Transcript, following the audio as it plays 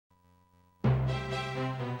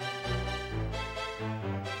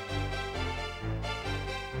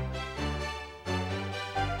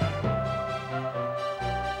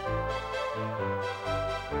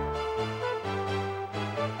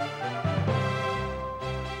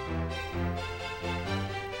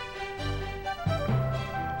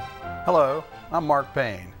Hello, I'm Mark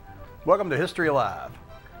Payne. Welcome to History Alive.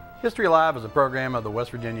 History Alive is a program of the West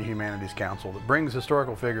Virginia Humanities Council that brings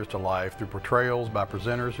historical figures to life through portrayals by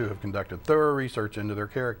presenters who have conducted thorough research into their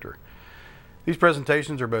character. These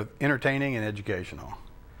presentations are both entertaining and educational.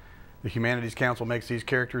 The Humanities Council makes these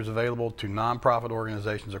characters available to nonprofit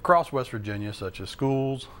organizations across West Virginia, such as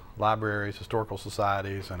schools, libraries, historical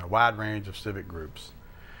societies, and a wide range of civic groups.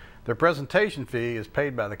 Their presentation fee is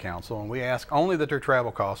paid by the council, and we ask only that their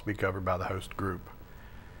travel costs be covered by the host group.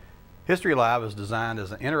 History Live is designed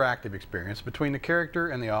as an interactive experience between the character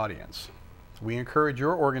and the audience. We encourage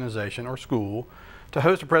your organization or school to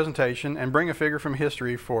host a presentation and bring a figure from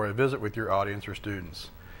history for a visit with your audience or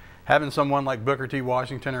students. Having someone like Booker T.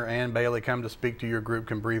 Washington or Ann Bailey come to speak to your group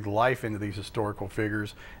can breathe life into these historical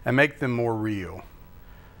figures and make them more real.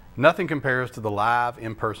 Nothing compares to the live,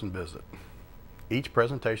 in-person visit. Each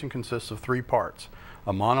presentation consists of 3 parts: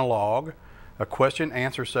 a monologue, a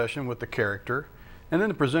question-answer session with the character, and then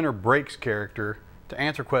the presenter breaks character to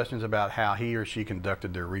answer questions about how he or she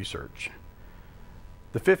conducted their research.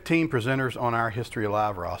 The 15 presenters on our History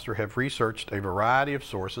Alive roster have researched a variety of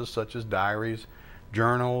sources such as diaries,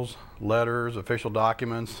 journals, letters, official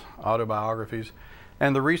documents, autobiographies,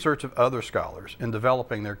 and the research of other scholars in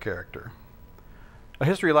developing their character. A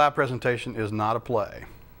History Alive presentation is not a play.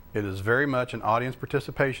 It is very much an audience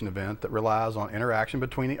participation event that relies on interaction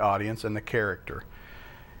between the audience and the character.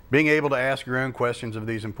 Being able to ask your own questions of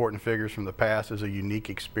these important figures from the past is a unique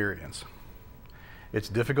experience. It's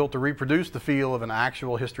difficult to reproduce the feel of an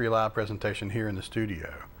actual History Alive presentation here in the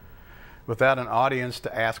studio. Without an audience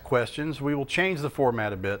to ask questions, we will change the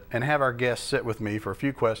format a bit and have our guests sit with me for a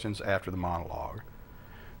few questions after the monologue.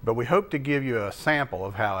 But we hope to give you a sample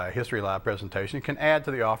of how a History Live presentation can add to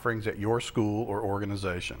the offerings at your school or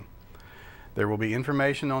organization. There will be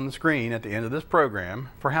information on the screen at the end of this program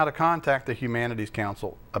for how to contact the Humanities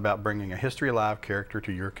Council about bringing a History Live character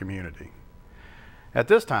to your community. At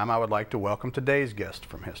this time, I would like to welcome today's guest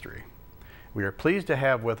from history. We are pleased to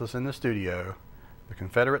have with us in the studio the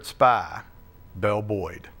Confederate spy, Belle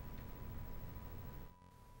Boyd.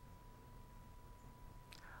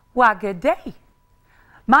 Why, good day.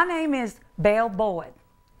 My name is Belle Boyd,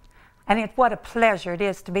 and what a pleasure it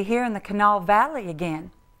is to be here in the Kanawha Valley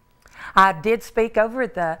again. I did speak over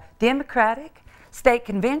at the Democratic State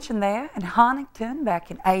Convention there in Huntington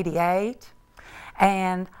back in '88,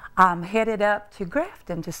 and I'm headed up to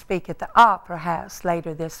Grafton to speak at the Opera House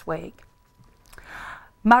later this week.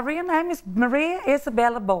 My real name is Maria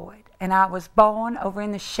Isabella Boyd, and I was born over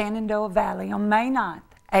in the Shenandoah Valley on May 9th,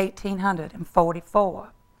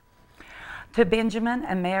 1844. To Benjamin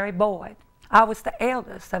and Mary Boyd. I was the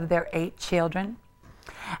eldest of their 8 children,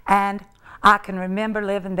 and I can remember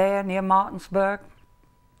living there near Martinsburg.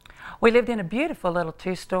 We lived in a beautiful little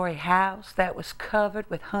 2-story house that was covered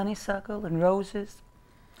with honeysuckle and roses.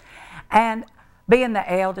 And being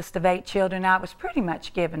the eldest of 8 children, I was pretty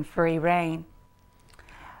much given free rein.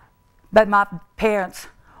 But my parents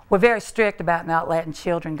were very strict about not letting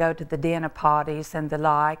children go to the dinner parties and the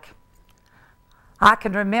like. I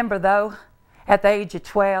can remember, though, at the age of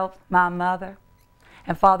 12, my mother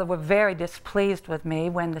and father were very displeased with me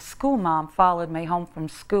when the school mom followed me home from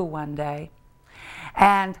school one day.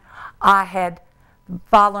 And I had,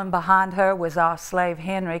 following behind her was our slave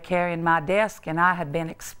Henry carrying my desk, and I had been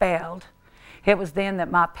expelled. It was then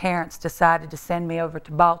that my parents decided to send me over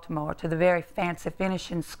to Baltimore to the very fancy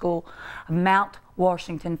finishing school of Mount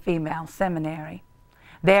Washington Female Seminary.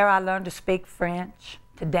 There I learned to speak French,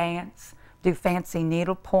 to dance, do fancy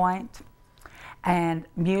needlepoint, and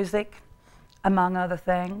music, among other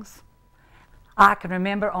things. I can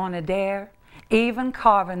remember on a dare even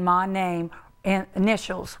carving my name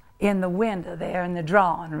initials in the window there in the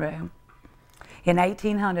drawing room in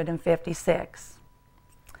 1856.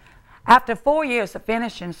 After 4 years of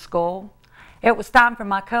finishing school, it was time for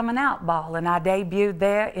my coming out ball, and I debuted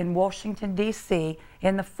there in Washington, D.C.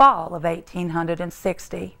 in the fall of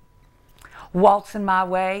 1860. Waltzing my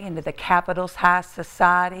way into the capital's high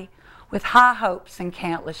society with high hopes and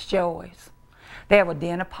countless joys. There were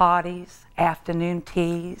dinner parties, afternoon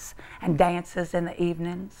teas, and dances in the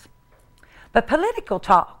evenings. But political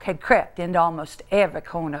talk had crept into almost every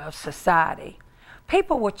corner of society.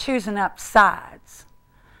 People were choosing up sides.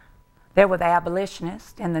 There were the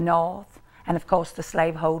abolitionists in the North, and of course the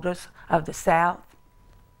slaveholders of the South.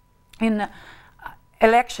 In the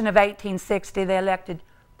election of 1860, they elected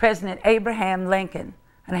President Abraham Lincoln,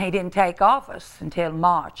 and he didn't take office until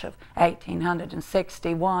March of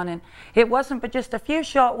 1861, and it wasn't but just a few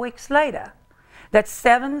short weeks later that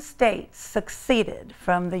 7 states seceded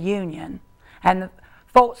from the Union, and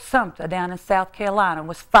Fort Sumter down in South Carolina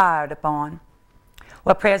was fired upon.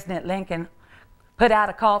 Well, President Lincoln put out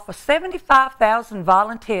a call for 75,000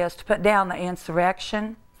 volunteers to put down the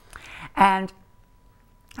insurrection. And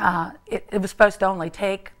it was supposed to only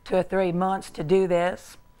take 2 or 3 months to do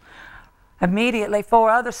this. Immediately, 4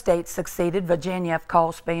 other states succeeded, Virginia, of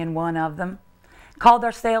course, being one of them, called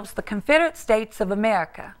themselves the Confederate States of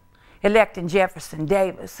America, electing Jefferson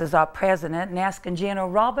Davis as our president and asking General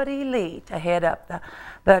Robert E. Lee to head up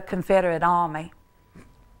the Confederate Army.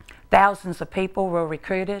 Thousands of people were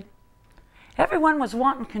recruited. Everyone was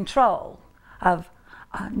wanting control of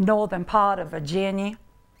northern part of Virginia,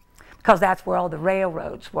 because that's where all the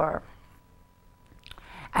railroads were.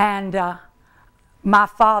 And my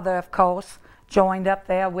father, of course, joined up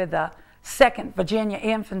there with the 2nd Virginia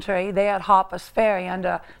Infantry there at Harper's Ferry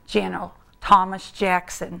under General Thomas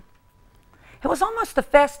Jackson. It was almost a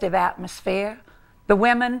festive atmosphere. The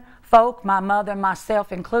women folk, my mother and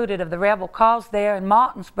myself included, of the rebel cause there in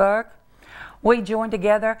Martinsburg, we joined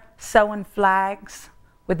together sewing flags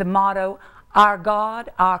with the motto, "Our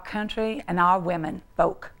God, our country, and our women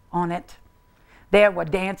folk" on it. There were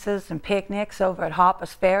dances and picnics over at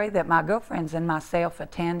Harper's Ferry that my girlfriends and myself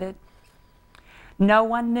attended. No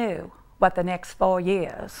one knew what the next 4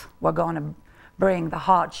 years were going to bring the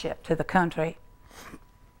hardship to the country.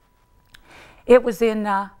 It was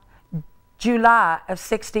in July of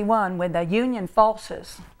 '61 when the Union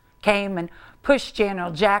forces came and pushed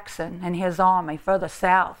General Jackson and his army further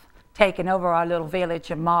south, taking over our little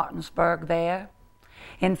village of Martinsburg there.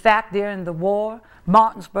 In fact, during the war,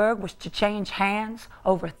 Martinsburg was to change hands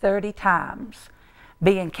over 30 times,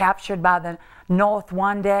 being captured by the North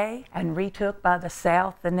one day and retook by the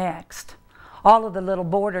South the next. All of the little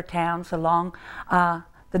border towns along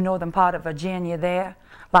the northern part of Virginia there,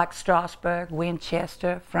 like Strasburg,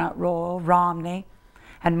 Winchester, Front Royal, Romney,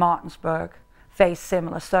 and Martinsburg, faced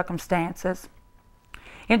similar circumstances.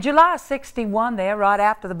 In July of '61 there, right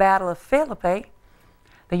after the Battle of Philippi,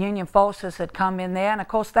 the Union forces had come in there, and of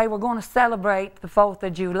course they were going to celebrate the 4th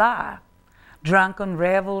of July. Drunken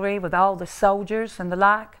revelry with all the soldiers and the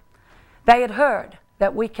like. They had heard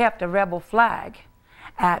that we kept a rebel flag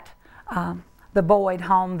at the Boyd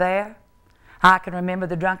home there. I can remember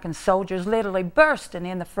the drunken soldiers literally bursting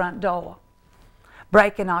in the front door,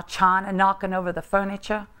 breaking our china, knocking over the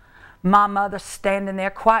furniture. My mother standing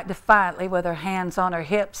there quite defiantly with her hands on her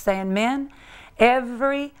hips saying, "Men,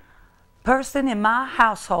 every person in my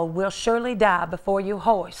household will surely die before you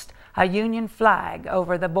hoist a Union flag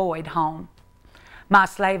over the Boyd home." My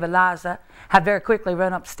slave Eliza had very quickly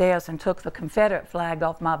run upstairs and took the Confederate flag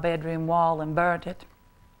off my bedroom wall and burnt it.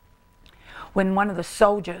 When one of the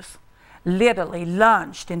soldiers literally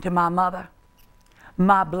lunged into my mother,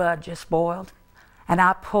 my blood just boiled, and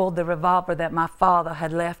I pulled the revolver that my father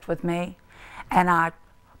had left with me, and I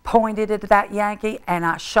pointed it at that Yankee, and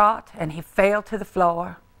I shot, and he fell to the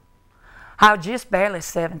floor. I was just barely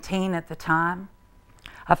 17 at the time.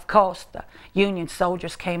 Of course, the Union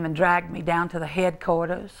soldiers came and dragged me down to the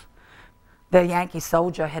headquarters. The Yankee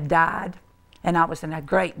soldier had died, and I was in a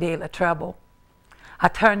great deal of trouble. I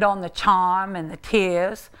turned on the charm and the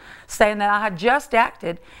tears, saying that I had just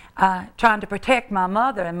acted trying to protect my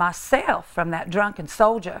mother and myself from that drunken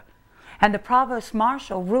soldier, and the provost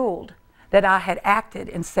marshal ruled that I had acted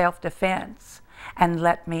in self-defense and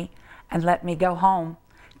let me go home.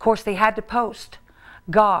 Of course, they had to post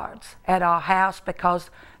guards at our house because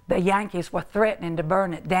the Yankees were threatening to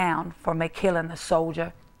burn it down for me killing the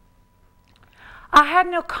soldier. I had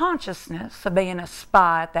no consciousness of being a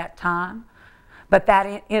spy at that time, but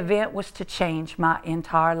that event was to change my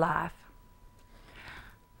entire life.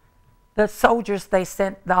 The soldiers, they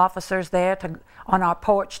sent the officers there on our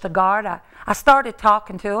porch to guard. I started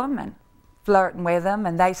talking to them and flirting with them,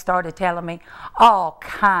 and they started telling me all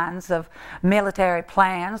kinds of military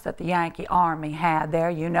plans that the Yankee Army had there.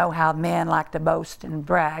 You know how men like to boast and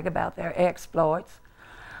brag about their exploits.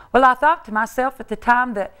 Well, I thought to myself at the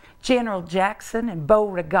time that General Jackson and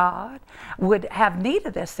Beauregard would have need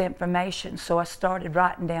of this information, so I started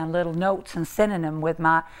writing down little notes and sending them with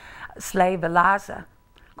my slave Eliza.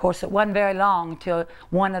 Of course, it wasn't very long until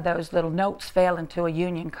one of those little notes fell into a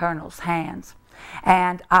Union colonel's hands,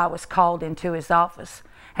 and I was called into his office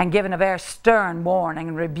and given a very stern warning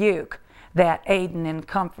and rebuke that aiding and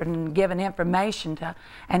comforting and giving information to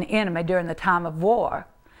an enemy during the time of war,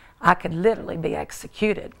 I could literally be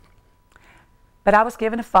executed. But I was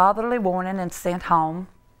given a fatherly warning and sent home.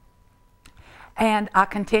 And I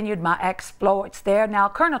continued my exploits there. Now,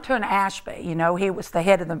 Colonel Turner Ashby, you know, he was the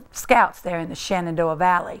head of the scouts there in the Shenandoah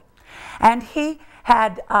Valley. And he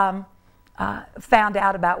had found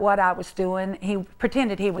out about what I was doing. He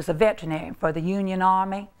pretended he was a veterinarian for the Union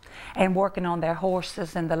Army and working on their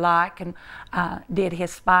horses and the like, and did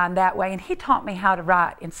his spying that way. And he taught me how to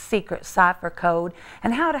write in secret cipher code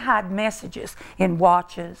and how to hide messages in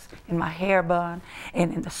watches, in my hair bun,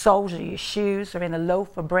 and in the soles of your shoes, or in a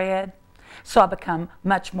loaf of bread. So I become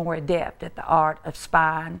much more adept at the art of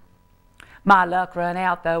spying. My luck ran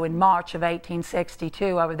out, though, in March of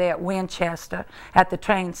 1862 over there at Winchester at the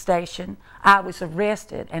train station. I was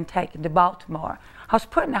arrested and taken to Baltimore. I was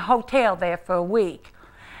put in a hotel there for a week.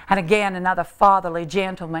 And again, another fatherly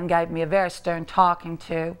gentleman gave me a very stern talking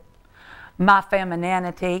to. My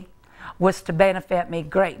femininity was to benefit me a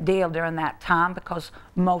great deal during that time, because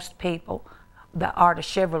most people, the art of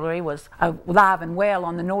chivalry was alive and well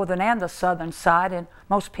on the northern and the southern side, and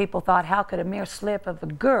most people thought, how could a mere slip of a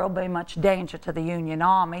girl be much danger to the Union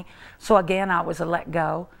Army? So again, I was let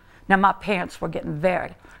go. Now, my parents were getting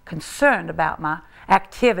very concerned about my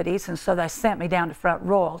activities, and so they sent me down to Front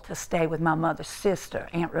Royal to stay with my mother's sister,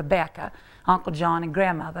 Aunt Rebecca, Uncle John, and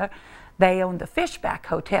grandmother. They owned the Fishback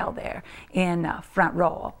Hotel there in Front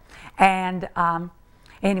Royal. And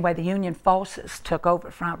anyway, the Union forces took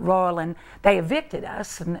over Front Royal, and they evicted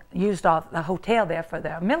us and used all the hotel there for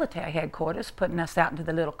their military headquarters, putting us out into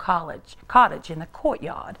the little cottage in the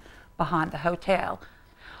courtyard behind the hotel.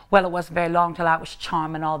 Well, it wasn't very long till I was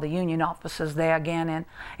charming all the Union officers there again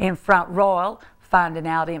in Front Royal, finding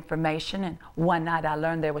out information. And one night I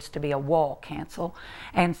learned there was to be a wall cancel,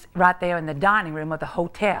 and right there in the dining room of the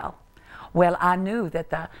hotel. Well, I knew that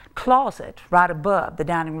the closet right above the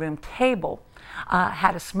dining room table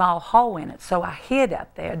had a small hole in it, so I hid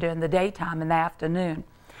up there during the daytime and the afternoon,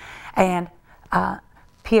 and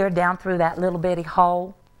peered down through that little bitty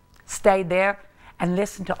hole, stayed there, and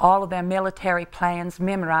listened to all of their military plans,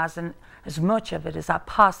 memorizing as much of it as I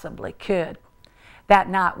possibly could. That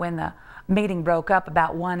night, when the meeting broke up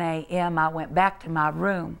about 1 a.m., I went back to my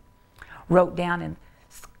room, wrote down in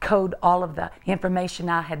code all of the information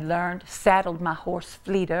I had learned, saddled my horse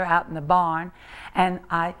Fleeter out in the barn, and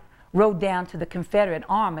I rode down to the Confederate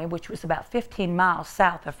Army, which was about 15 miles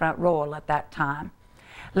south of Front Royal at that time.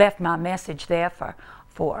 Left my message there for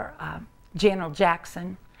General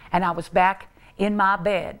Jackson, and I was back in my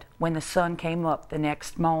bed when the sun came up the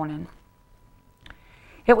next morning.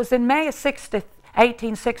 It was in May of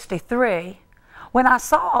 1863 when I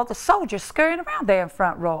saw all the soldiers scurrying around there in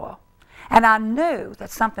Front Royal. And I knew that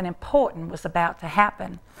something important was about to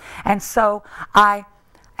happen. And so I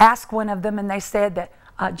asked one of them, and they said that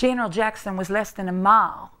General Jackson was less than a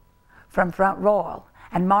mile from Front Royal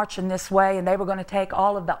and marching this way, and they were going to take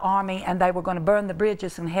all of the army, and they were going to burn the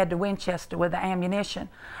bridges and head to Winchester with the ammunition.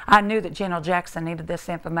 I knew that General Jackson needed this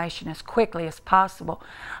information as quickly as possible.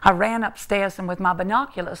 I ran upstairs and with my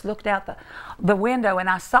binoculars looked out the window, and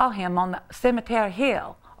I saw him on the cemetery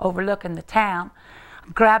hill overlooking the town.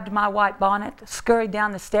 Grabbed my white bonnet, scurried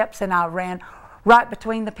down the steps, and I ran right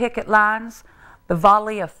between the picket lines. The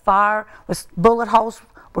volley of fire bullet holes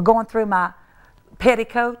were going through my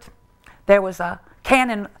petticoat. There was a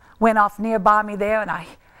cannon went off nearby me there, and I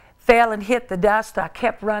fell and hit the dust. I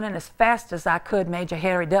kept running as fast as I could. Major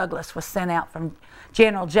Harry Douglas was sent out from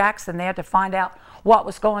General Jackson there to find out what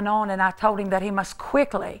was going on, and I told him that he must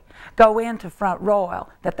quickly go into Front Royal,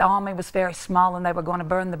 that the army was very small and they were going to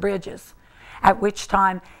burn the bridges. At which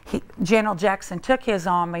time General Jackson took his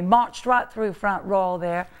army, marched right through Front Royal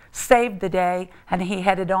there, saved the day, and he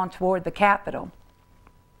headed on toward the Capitol.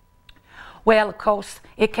 Well, of course,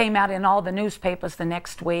 it came out in all the newspapers the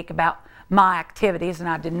next week about my activities, and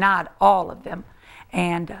I denied all of them.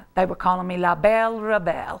 And they were calling me La Belle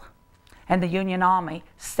Rebelle. And the Union Army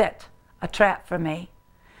set a trap for me.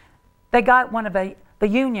 They got one of the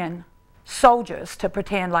Union soldiers to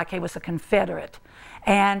pretend like he was a Confederate.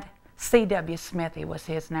 And C.W. Smithy was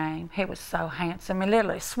his name. He was so handsome. He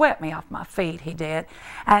literally swept me off my feet, he did.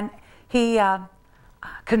 And he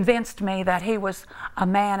convinced me that he was a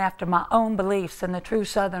man after my own beliefs in the true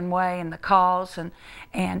Southern way and the cause.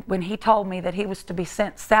 And when he told me that he was to be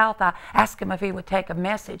sent south, I asked him if he would take a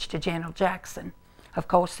message to General Jackson. Of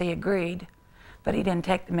course, he agreed, but he didn't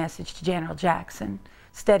take the message to General Jackson.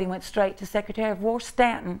 Instead, he went straight to Secretary of War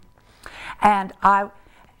Stanton. And I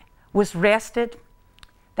was arrested.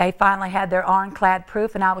 They finally had their ironclad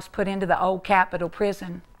proof, and I was put into the old Capitol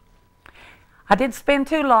prison. I didn't spend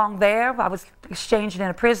too long there. I was exchanged in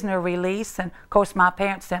a prisoner release, and of course my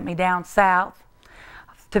parents sent me down south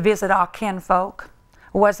to visit our kinfolk.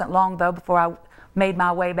 It wasn't long, though, before I made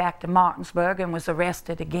my way back to Martinsburg and was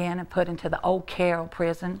arrested again and put into the old Carroll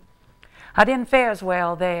prison. I didn't fare as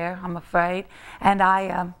well there, I'm afraid, and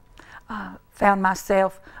I found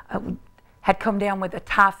myself had come down with a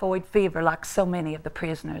typhoid fever like so many of the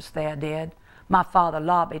prisoners there did. My father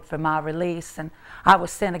lobbied for my release, and I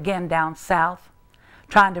was sent again down south,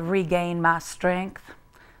 trying to regain my strength.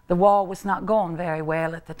 The war was not going very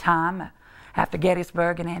well at the time, after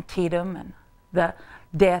Gettysburg and Antietam and the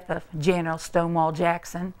death of General Stonewall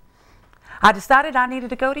Jackson. I decided I needed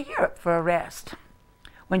to go to Europe for a rest.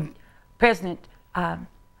 When President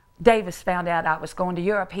Davis found out I was going to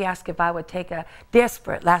Europe, he asked if I would take a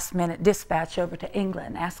desperate last-minute dispatch over to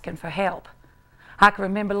England asking for help. I can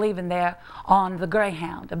remember leaving there on the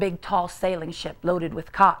Greyhound, a big tall sailing ship loaded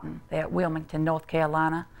with cotton there at Wilmington, North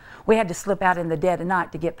Carolina. We had to slip out in the dead of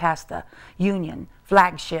night to get past the Union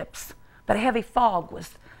flagships. But a heavy fog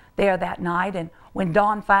was there that night, and when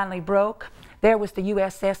dawn finally broke, there was the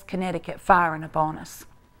USS Connecticut firing upon us.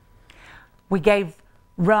 We gave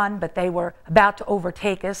run, but they were about to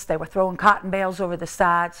overtake us. They were throwing cotton bales over the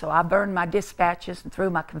side, so I burned my dispatches and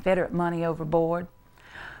threw my Confederate money overboard.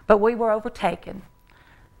 But we were overtaken.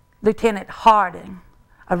 Lieutenant Harding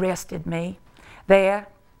arrested me there,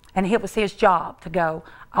 and it was his job to go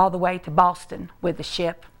all the way to Boston with the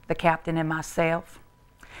ship, the captain and myself.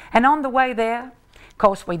 And on the way there, of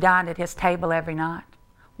course, we dined at his table every night.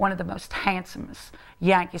 One of the most handsomest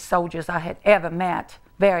Yankee soldiers I had ever met,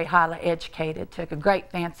 very highly educated, took a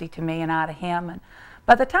great fancy to me and I to him. And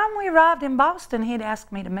by the time we arrived in Boston, he'd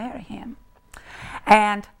asked me to marry him.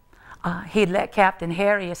 And he'd let Captain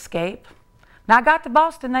Harry escape. When I got to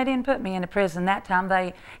Boston, they didn't put me in a prison that time.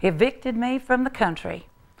 They evicted me from the country.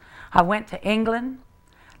 I went to England.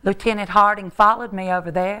 Lieutenant Harding followed me over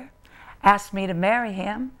there, asked me to marry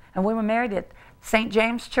him, and we were married at St.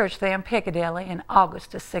 James Church there in Piccadilly in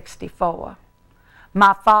August of '64.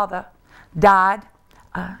 My father died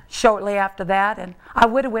shortly after that, and I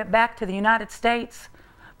would have went back to the United States,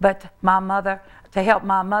 but to help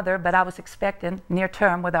my mother, but I was expecting near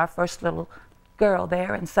term with our first little girl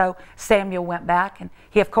there, and so Samuel went back, and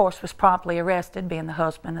he of course was promptly arrested, being the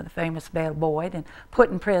husband of the famous Belle Boyd, and put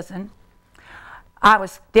in prison. I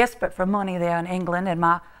was desperate for money there in England,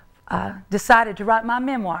 and decided to write my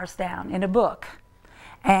memoirs down in a book.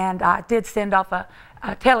 And I did send off a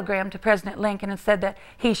telegram to President Lincoln and said that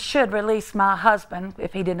he should release my husband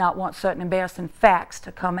if he did not want certain embarrassing facts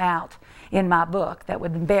to come out in my book that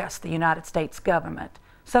would embarrass the United States government.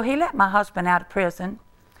 So he let my husband out of prison.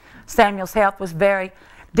 Samuel's health was very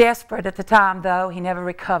desperate at the time, though. He never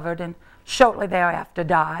recovered and shortly thereafter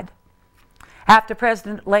died. After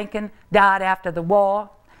President Lincoln died after the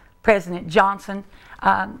war, President Johnson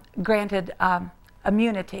granted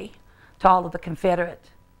immunity to all of the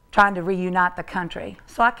Confederates, trying to reunite the country.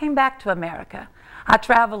 So I came back to America. I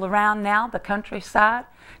travel around now the countryside,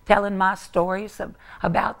 telling my stories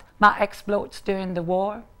about my exploits during the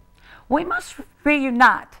war. We must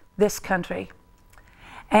reunite this country.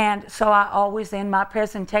 And so I always end my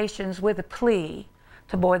presentations with a plea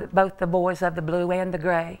to both the boys of the blue and the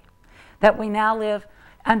gray, that we now live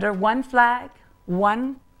under one flag,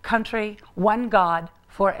 one country, one God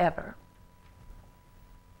forever.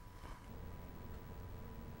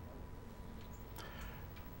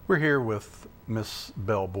 We're here with Miss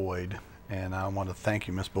Belle Boyd, and I want to thank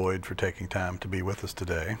you, Miss Boyd, for taking time to be with us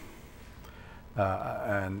today.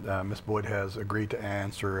 Miss Boyd has agreed to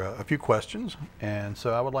answer a few questions, and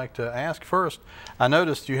so I would like to ask first, I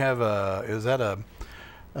noticed you have is that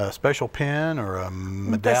a special pin or a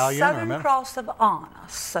medallion? The Southern Cross of Honor,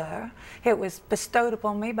 sir. It was bestowed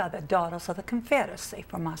upon me by the Daughters of the Confederacy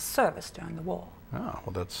for my service during the war. Oh,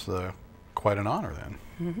 well, that's quite an honor then.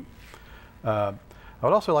 Mm-hmm. I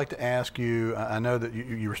would also like to ask you, I know that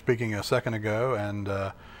you were speaking a second ago, and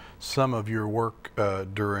some of your work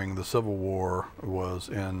during the Civil War was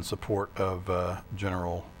in support of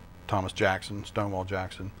General Thomas Jackson, Stonewall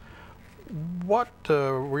Jackson. What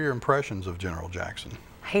were your impressions of General Jackson?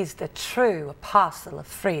 He's the true apostle of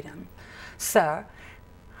freedom. Sir,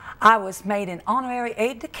 I was made an honorary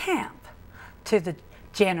aide-de-camp to the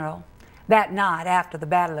general. That night after the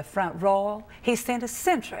Battle of Front Royal, he sent a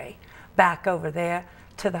sentry back over there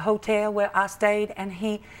to the hotel where I stayed, and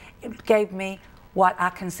he gave me what I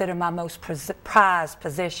consider my most prized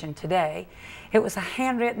possession today. It was a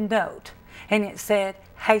handwritten note, and it said,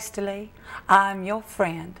 hastily, I'm your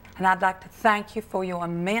friend, and I'd like to thank you for your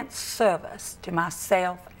immense service to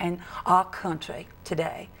myself and our country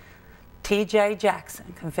today. T.J.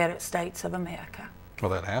 Jackson, Confederate States of America.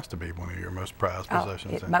 Well, that has to be one of your most prized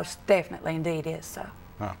possessions. It most definitely indeed is so.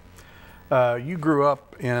 Oh. You grew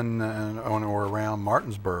up in on or around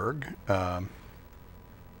Martinsburg.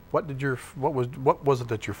 What was it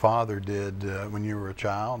that your father did when you were a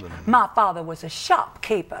child? My father was a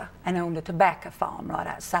shopkeeper and owned a tobacco farm right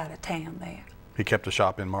outside of town there. He kept a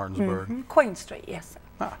shop in Martinsburg? Queen Street, yes,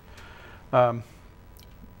 sir.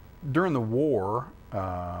 During the war,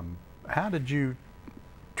 how did you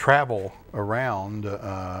travel around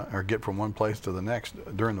or get from one place to the next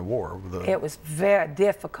during the war? It was very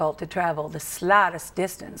difficult to travel the slightest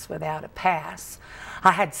distance without a pass.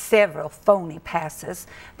 I had several phony passes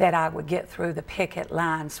that I would get through the picket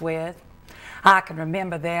lines with. I can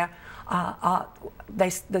remember there,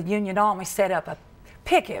 the Union Army set up a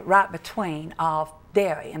picket right between our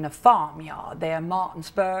dairy and the farmyard there in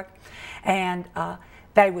Martinsburg, and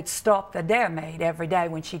they would stop the dairymaid every day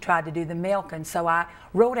when she tried to do the milking. So I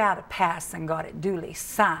wrote out a pass and got it duly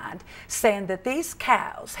signed, saying that these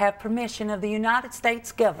cows have permission of the United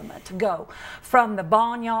States government to go from the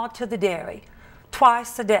barnyard to the dairy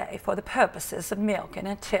twice a day for the purposes of milking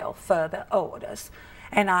until further orders.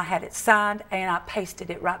 And I had it signed, and I pasted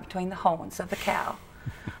it right between the horns of the cow.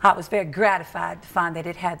 I was very gratified to find that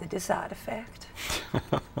it had the desired effect.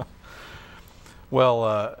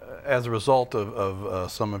 Well, as a result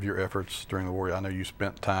of some of your efforts during the war, I know you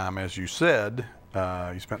spent time, as you said,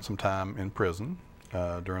 you spent some time in prison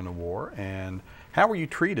during the war. And how were you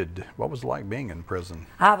treated? What was it like being in prison?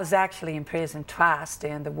 I was actually in prison twice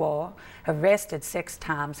during the war, arrested 6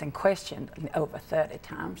 times and questioned over 30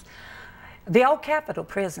 times. The old Capitol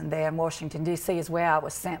prison there in Washington, D.C. is where I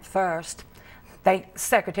was sent first.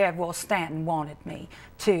 Secretary of War Stanton wanted me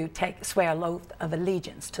to swear an oath of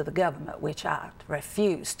allegiance to the government, which I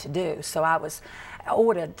refused to do. So I was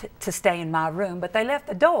ordered to stay in my room, but they left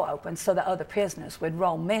the door open so the other prisoners would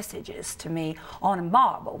roll messages to me on a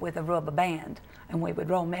marble with a rubber band, and we would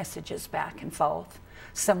roll messages back and forth.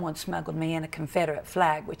 Someone smuggled me in a Confederate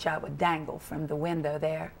flag, which I would dangle from the window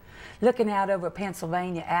there. Looking out over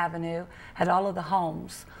Pennsylvania Avenue at all of the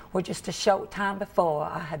homes where just a short time before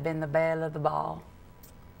I had been the belle of the ball.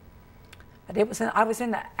 But I was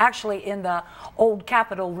actually in the old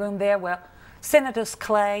Capitol room there where Senators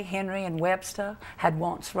Clay, Henry, and Webster had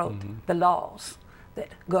once wrote the laws that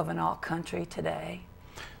govern our country today.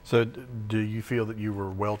 So do you feel that you were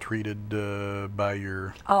well treated by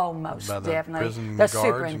your most definitely. Prison the guards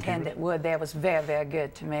superintendent Wood there was very, very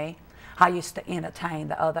good to me. I used to entertain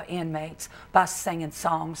the other inmates by singing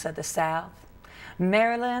songs of the South.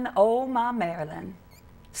 Maryland, oh my Maryland,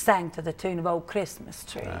 sang to the tune of Old Christmas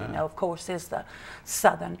Tree. You know, of course, is the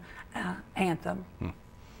Southern anthem.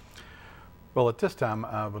 Well, at this time,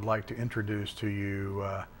 I would like to introduce to you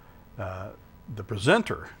the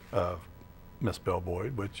presenter of Miss Belle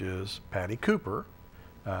Boyd, which is Patty Cooper.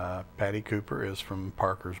 Patty Cooper is from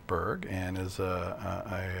Parkersburg and is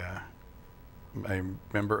a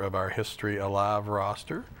member of our History Alive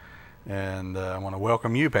roster. And I want to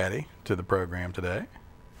welcome you, Patty, to the program today.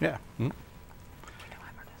 Yeah.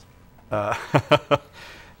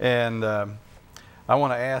 And I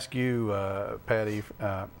want to ask you, Patty,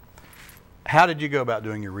 how did you go about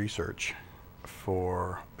doing your research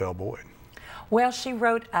for Belle Boyd? Well, she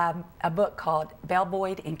wrote a book called Belle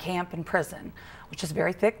Boyd in Camp and Prison, which is a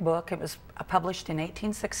very thick book. It was published in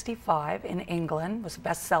 1865 in England, was a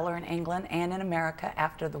bestseller in England and in America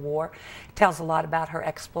after the war. It tells a lot about her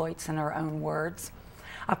exploits in her own words.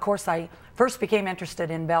 Of course, I first became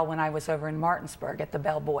interested in Belle when I was over in Martinsburg at the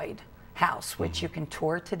Belle Boyd House, which you can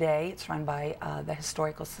tour today. It's run by the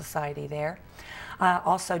Historical Society there.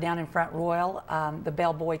 Also down in Front Royal, the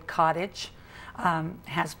Belle Boyd Cottage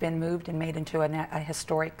has been moved and made into a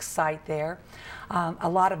historic site there. A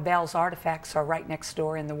lot of Belle's artifacts are right next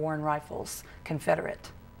door in the War and Rifles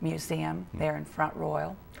Confederate Museum there in Front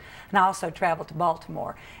Royal. And I also traveled to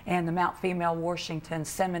Baltimore, and the Mount Female Washington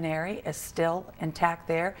Seminary is still intact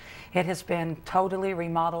there. It has been totally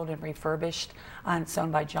remodeled and refurbished, and it's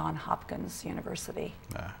owned by Johns Hopkins University.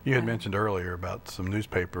 You had mentioned earlier about some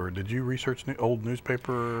newspaper. Did you research old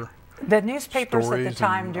newspaper? The newspapers at the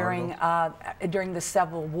time during the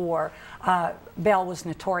Civil War, Belle was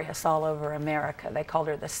notorious all over America. They called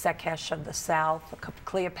her the Sekesh of the South, the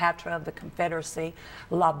Cleopatra of the Confederacy,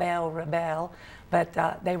 La Belle Rebelle. But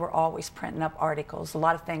they were always printing up articles, a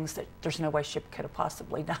lot of things that there's no way she could have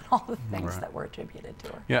possibly done all the things that were attributed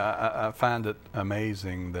to her. Yeah, I find it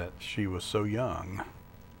amazing that she was so young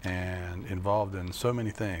and involved in so many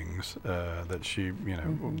things that she, you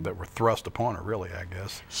know, that were thrust upon her, really, I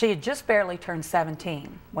guess. She had just barely turned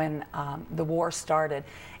 17 when the war started.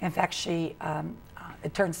 In fact, she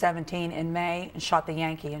turned 17 in May and shot the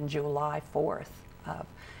Yankee on July 4th of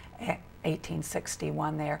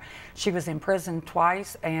 1861 there. She was imprisoned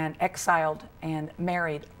twice and exiled and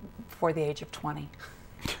married before the age of 20.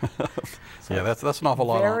 So yeah, that's an awful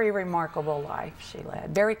lot. Very remarkable life she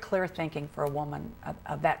led. Very clear thinking for a woman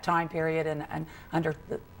of that time period and under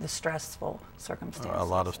the stressful circumstances. A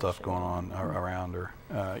lot of stuff going on around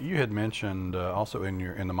her. You had mentioned also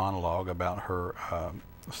in the monologue about her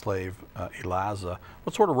slave Eliza.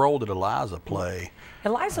 What sort of role did Eliza play?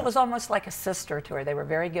 Eliza was almost like a sister to her. They were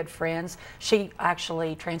very good friends. She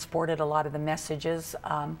actually transported a lot of the messages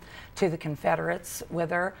to the Confederates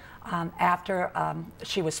with her. After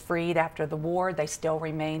she was freed after the war, they still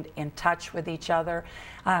remained in touch with each other.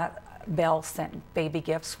 Belle sent baby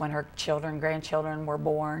gifts when her children, grandchildren were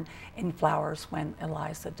born, and flowers when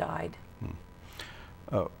Eliza died.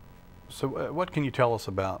 So what can you tell us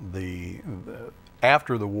about the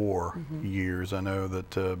after the war years? I know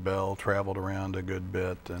that Belle traveled around a good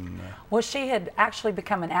bit. Well, she had actually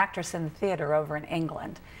become an actress in the theater over in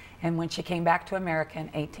England. And when she came back to America in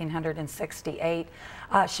 1868,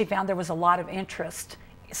 she found there was a lot of interest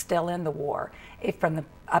still in the war, from the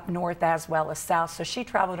up north as well as south. So she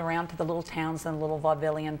traveled around to the little towns and little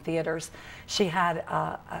vaudevillian theaters. She had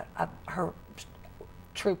her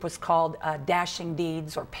troupe was called Dashing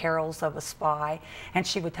Deeds or Perils of a Spy, and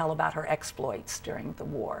she would tell about her exploits during the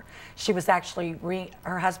war. She was actually,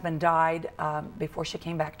 her husband died before she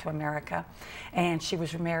came back to America, and she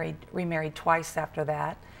was remarried twice after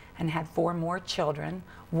that and had 4 more children,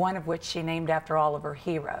 one of which she named after all of her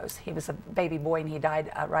heroes. He was a baby boy and he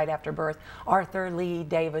died right after birth, Arthur Lee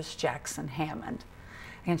Davis Jackson Hammond.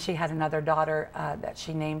 And she had another daughter that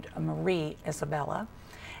she named Marie Isabella,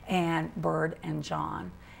 and Bird and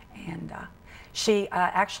John. And she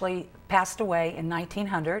actually passed away in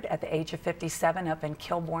 1900 at the age of 57 up in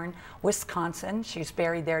Kilbourne, Wisconsin. She's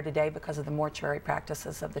buried there today because of the mortuary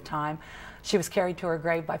practices of the time. She was carried to her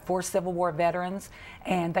grave by 4 Civil War veterans,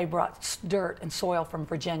 and they brought dirt and soil from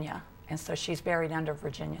Virginia. And so she's buried under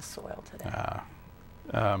Virginia soil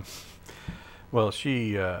today. Well,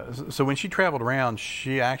 she so when she traveled around,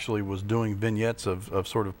 she actually was doing vignettes of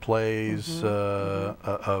sort of plays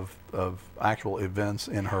of actual events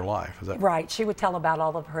in her life. Is that right? She would tell about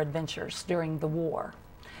all of her adventures during the war,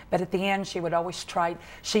 but at the end, she would always try.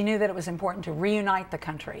 She knew that it was important to reunite the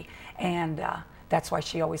country, and that's why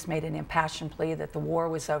she always made an impassioned plea that the war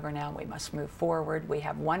was over now. We must move forward. We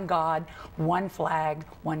have one God, one flag,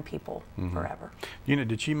 one people forever. You know,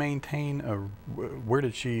 did she maintain where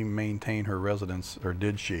did she maintain her residence, or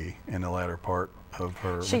did she, in the latter part of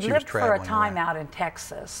her? She lived for a time out in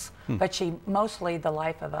Texas, but she mostly the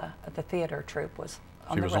life of the theater troupe was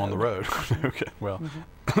on the road. She was on the road. Okay, well,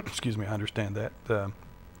 excuse me, I understand that.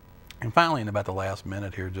 And finally, in about the last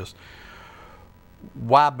minute here, just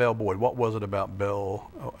why Belle Boyd? What was it about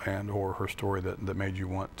Belle or her story that made you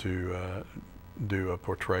want to do a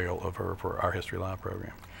portrayal of her for our History Live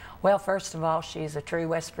program? Well, first of all, she's a true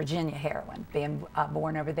West Virginia heroine, being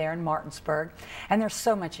born over there in Martinsburg. And there's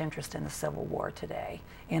so much interest in the Civil War today.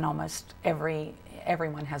 In almost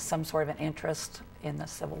everyone has some sort of an interest in the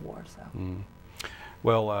Civil War. So.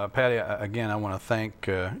 Well, Patty, again, I want to thank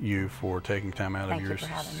you for taking time out of your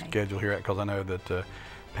schedule here, because I know that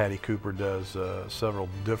Patty Cooper does several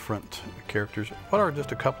different characters. What are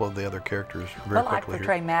just a couple of the other characters very quickly I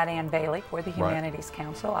portray Mad Ann Bailey for the Humanities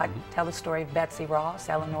Council. I tell the story of Betsy Ross,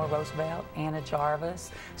 Eleanor Roosevelt, Anna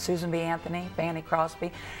Jarvis, Susan B. Anthony, Fanny Crosby,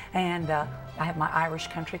 and I have my Irish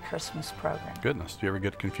Country Christmas program. Goodness, do you ever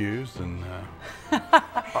get confused and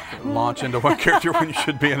launch into one character when you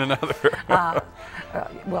should be in another?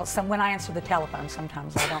 Well, when I answer the telephone,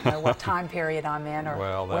 sometimes I don't know what time period I'm in or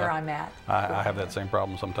where I'm at. I have that same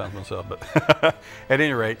problem sometimes myself, but at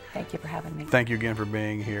any rate, thank you for having me. Thank you again for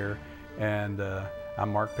being here, and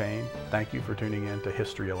I'm Mark Payne. Thank you for tuning in to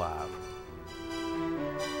History Alive.